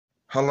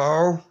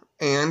Hello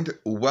and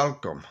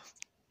welcome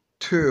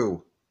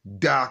to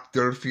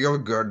Dr.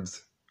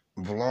 Feelgood's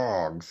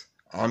vlogs.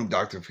 I'm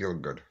Dr.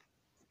 Feelgood.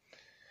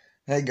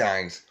 Hey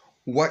guys,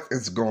 what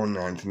is going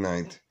on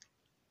tonight?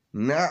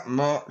 Not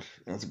much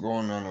is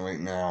going on right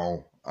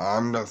now.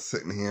 I'm just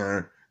sitting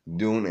here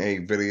doing a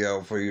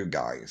video for you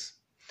guys.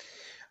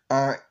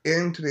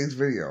 In today's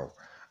video,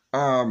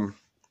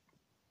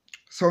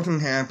 something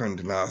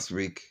happened last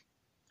week.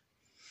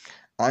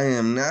 I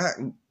am not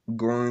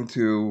going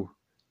to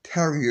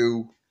tell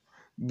you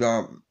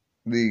the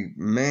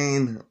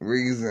main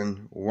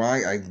reason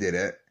why I did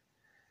it,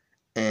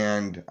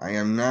 and I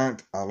am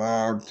not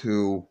allowed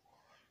to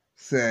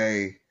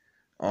say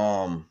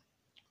what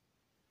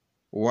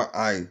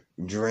I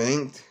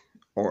drank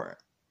or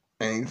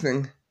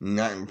anything.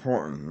 Not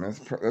important. Let's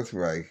put it this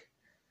way.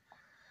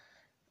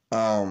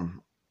 I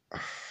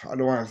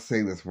don't want to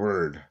say this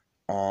word.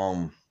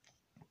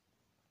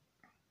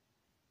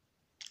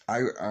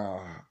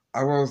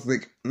 I was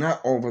like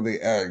not over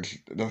the edge.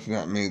 That's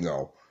not me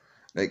though.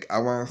 Like I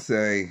want to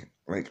say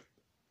like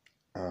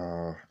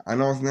I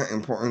know it's not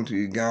important to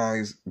you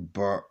guys,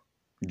 but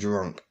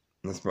drunk.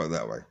 Let's put it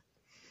that way.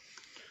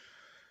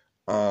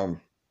 And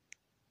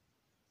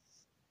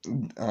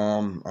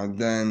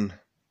then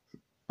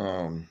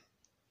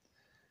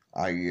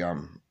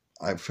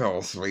I fell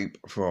asleep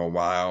for a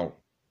while.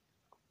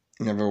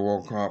 Never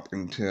woke up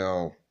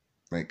until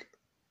like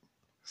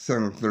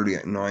 7:30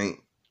 at night.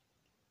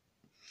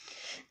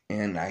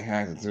 And I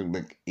had to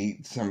like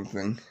eat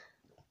something,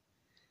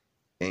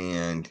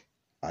 and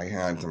I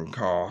had some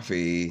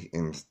coffee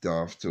and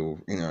stuff to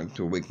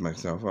wake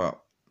myself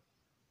up.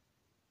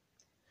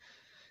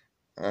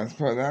 Let's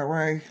put it that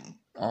way.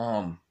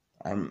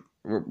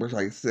 Which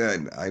I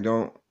said I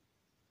don't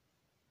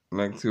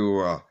like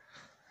to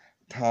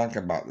talk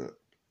about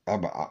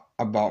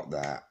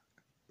that.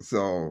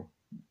 So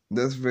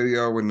this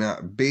video would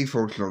not be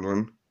for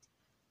children.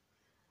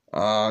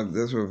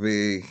 This would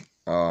be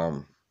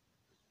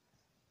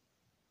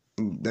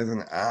there's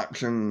an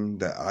option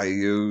that I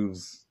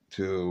use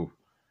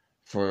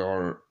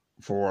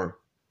for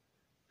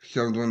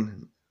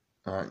children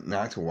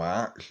not to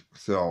watch,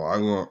 so I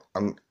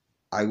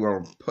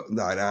will put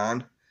that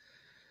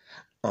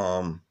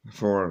on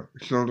for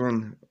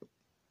children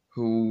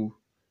who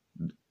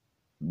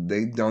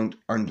they don't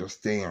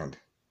understand.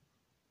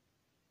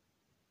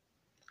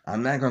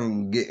 I'm not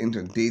going to get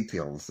into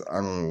details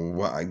on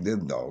what I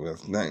did though.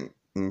 That's not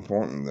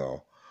important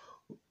though.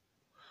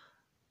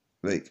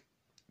 Like,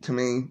 to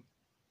me,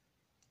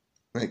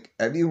 like,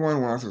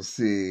 everyone wants to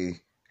see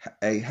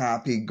a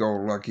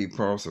happy-go-lucky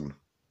person.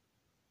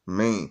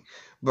 Me.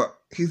 But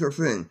here's the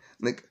thing.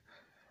 Like,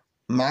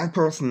 my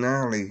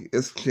personality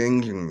is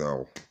changing,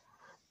 though.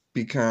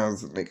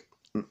 Because, like,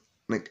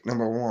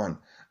 number one,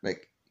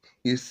 like,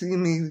 you see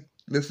me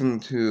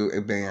listen to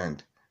a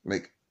band,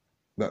 like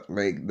the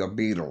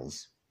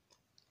Beatles.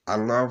 I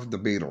love the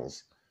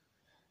Beatles.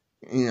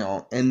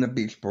 And the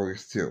Beach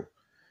Boys, too.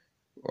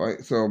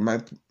 Right? So,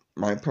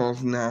 my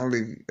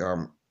personality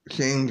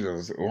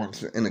changes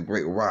once in a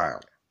great while.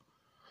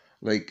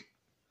 Like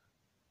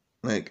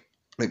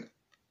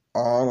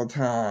all the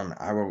time.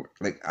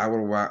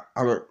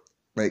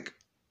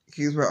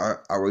 Here's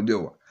what I would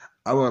do.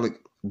 I would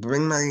like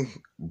bring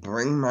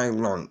my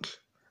lunch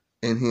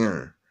in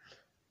here.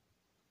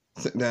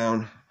 Sit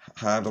down,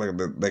 have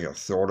like a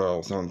soda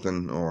or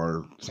something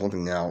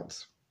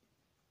else.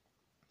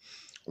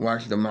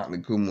 Watch the Motley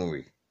Crue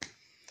movie.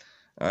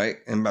 Alright,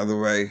 and by the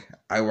way,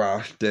 I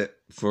watched it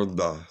for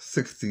the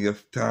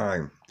 60th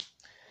time.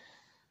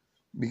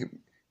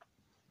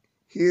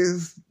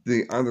 Here's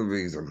the other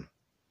reason.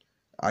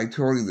 I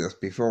told you this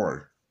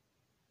before.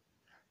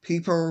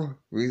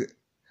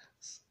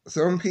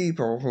 Some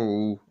people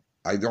who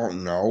I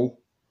don't know,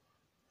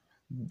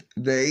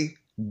 they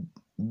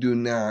do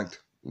not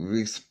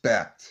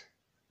respect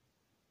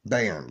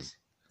bands.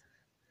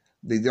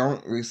 They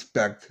don't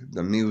respect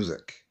the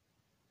music.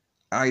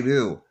 I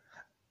do.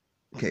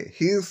 Okay,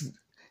 here's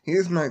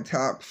my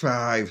top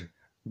 5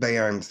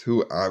 bands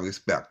who I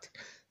respect.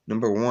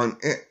 Number one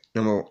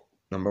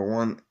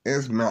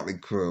is Motley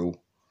Crue,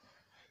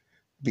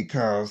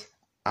 because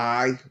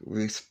I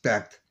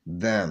respect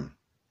them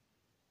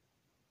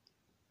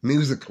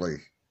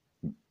musically.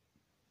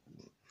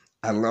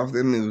 I love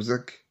their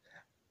music.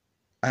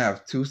 I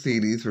have 2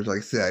 CDs, which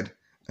I said,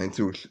 and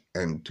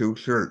two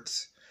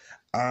shirts.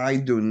 I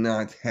do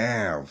not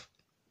have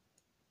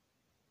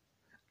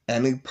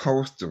any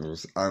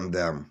posters on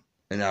them,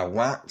 and I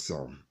want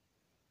some.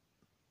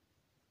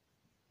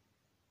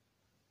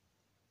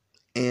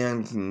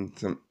 And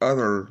some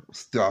other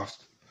stuff.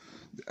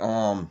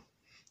 You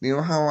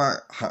know how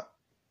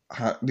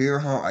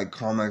I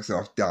call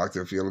myself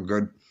Dr.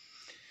 Feelgood?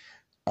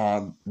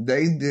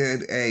 They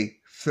did a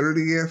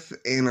 30th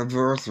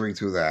anniversary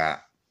to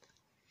that.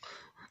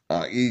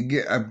 You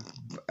get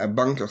a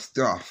bunch of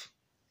stuff.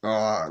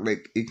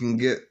 Like you can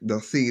get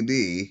the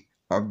CD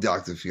of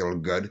Dr.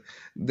 Feelgood.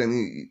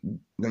 Then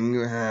you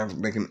have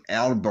like an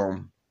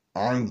album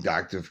on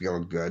Dr.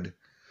 Feelgood.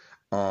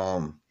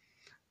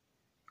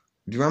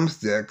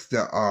 drumsticks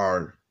that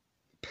are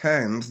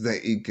pens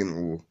that you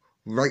can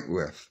write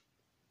with.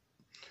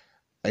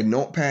 A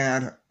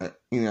notepad,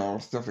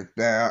 stuff like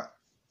that.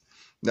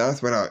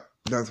 That's what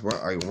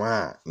I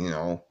want.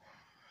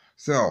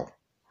 So,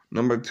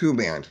 number 2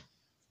 band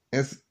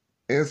is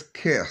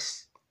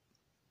Kiss.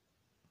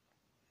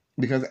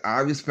 Because I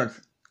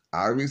respect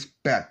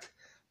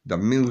the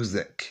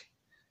music.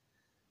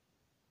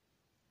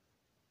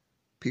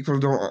 People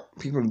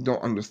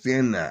don't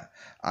understand that.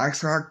 I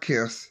saw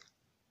Kiss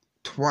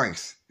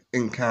twice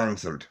in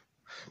concert.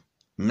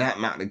 Not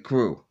Motley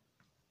Crue.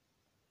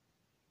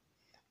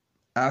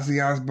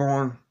 Ozzy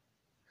Osbourne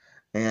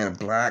and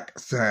Black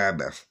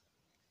Sabbath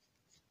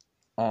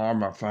are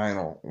my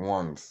final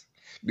ones.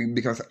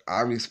 Because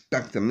I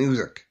respect the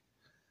music.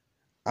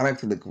 I like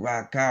to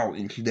rock out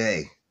each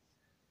day.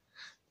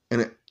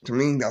 And to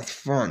me, that's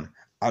fun.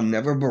 I'm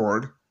never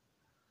bored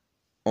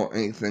or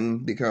anything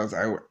because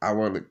I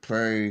would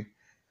play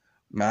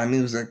my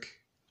music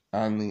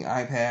on the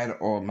iPad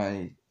or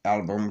my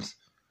albums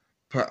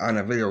put on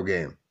a video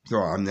game. So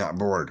I'm not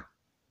bored.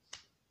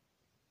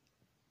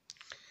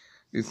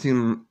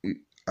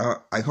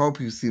 I hope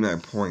you see my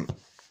point.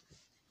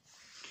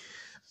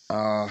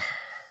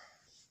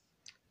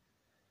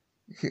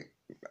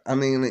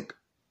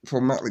 For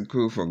Motley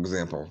Crue, for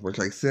example, which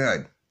I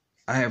said,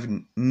 I have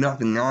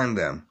nothing on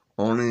them.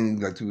 Only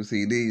the 2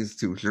 CDs,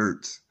 2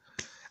 shirts.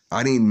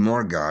 I need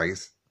more,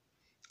 guys.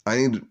 I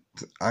need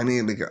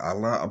a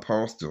lot of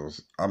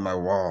posters on my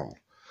wall.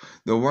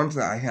 The ones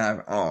that I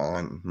have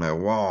on my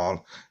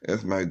wall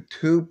is my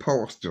 2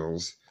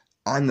 posters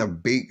on the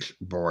Beach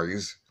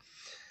Boys,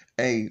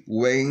 a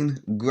Wayne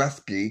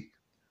Gretzky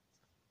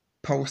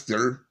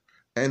poster,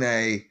 and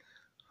a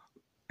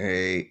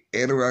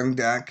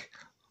Adirondack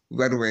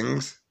Red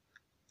Wings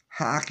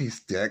hockey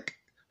stick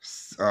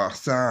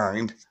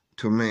signed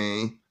to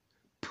me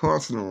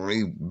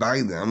personally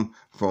by them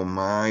for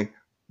my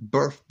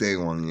birthday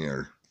one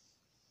year.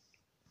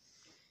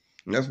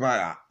 And that's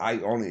why I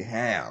only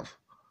have.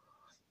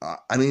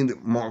 I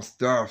need more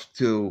stuff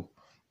to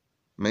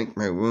make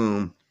my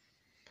room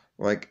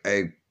like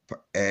a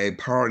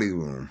party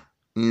room.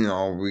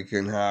 We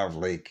can have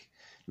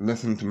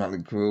listen to Motley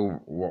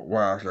Crue,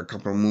 watch a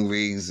couple of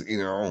movies.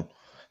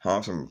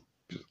 Have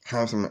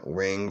some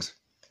wings,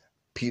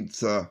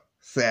 pizza,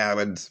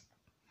 salads,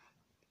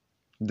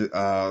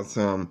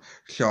 some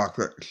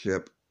chocolate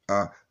chip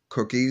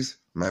cookies,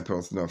 my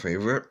personal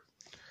favorite.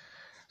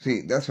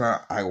 See, that's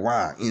what I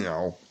want,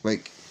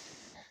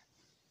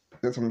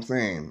 that's what I'm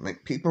saying.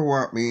 People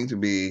want me to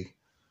be,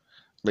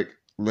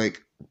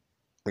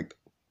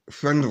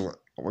 friendly.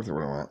 What's the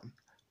word I want?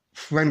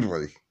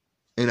 Friendly.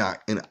 And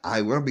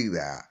I will be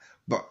that.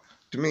 But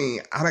to me,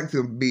 I like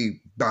to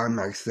be by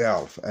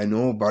myself, and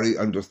nobody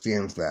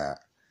understands that.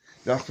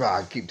 That's why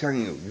I keep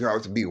telling you, you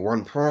have to be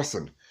one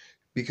person.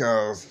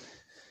 Because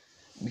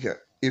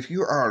if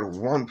you are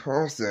one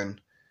person,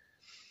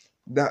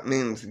 that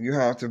means you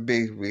have to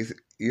be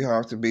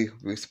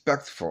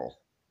respectful.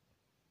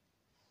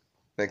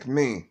 Like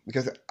me,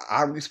 because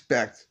I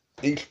respect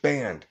each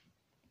band.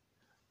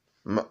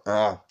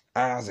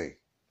 Ozzy,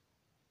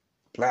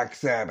 Black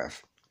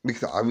Sabbath,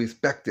 because I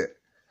respect it.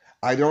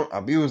 I don't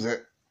abuse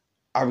it.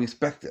 I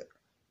respect it.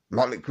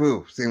 Motley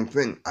Crue, same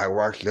thing. I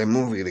watch their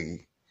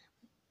movie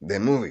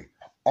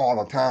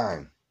all the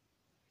time,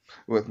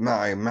 with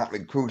my Motley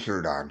Crue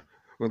shirt on,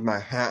 with my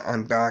hat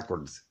on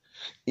backwards,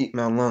 eat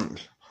my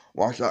lunch,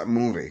 watch that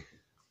movie.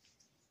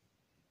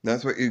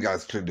 That's what you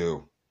guys should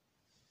do.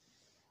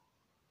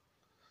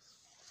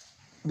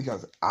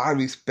 Because I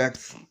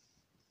respect.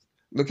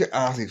 Look at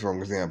Ozzy, for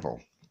example.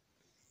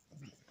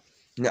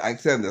 Now, I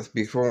said this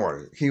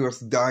before. He was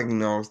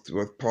diagnosed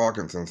with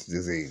Parkinson's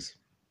disease.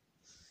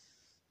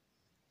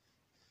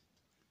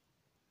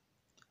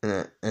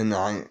 And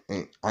I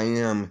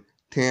am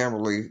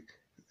terribly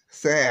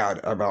sad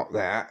about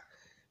that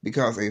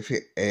because a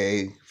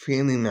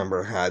family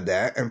member had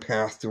that and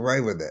passed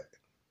away with it.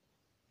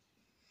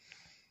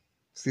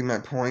 See my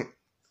point?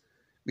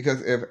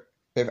 Because if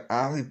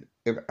Ozzy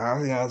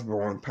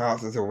Osbourne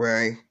passes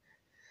away,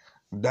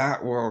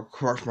 that will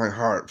crush my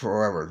heart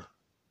forever.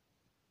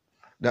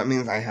 That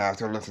means I have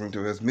to listen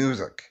to his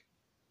music,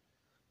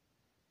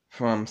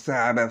 from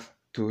Sabbath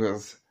to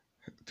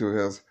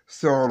his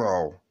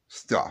solo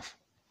stuff.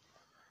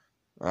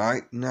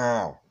 Alright,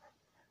 now,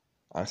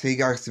 I'll see you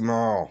guys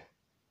tomorrow.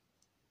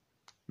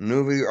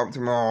 New video up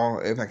tomorrow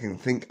if I can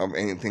think of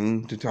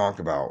anything to talk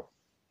about.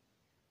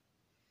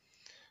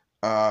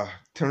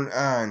 Turn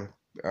on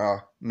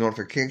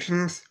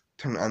notifications,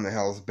 turn on the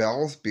hell's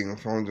bells, be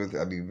informed with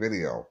every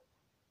video.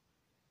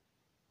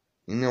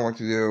 You know what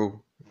to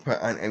do,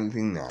 put on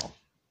everything now.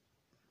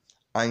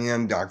 I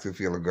am Dr.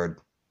 FeelGood,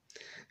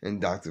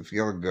 and Dr.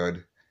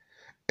 FeelGood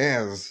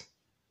is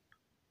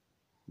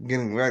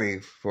getting ready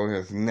for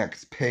his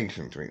next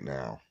patient right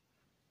now.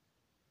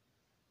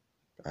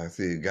 I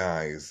see you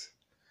guys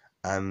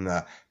on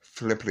the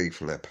flippity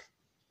flip.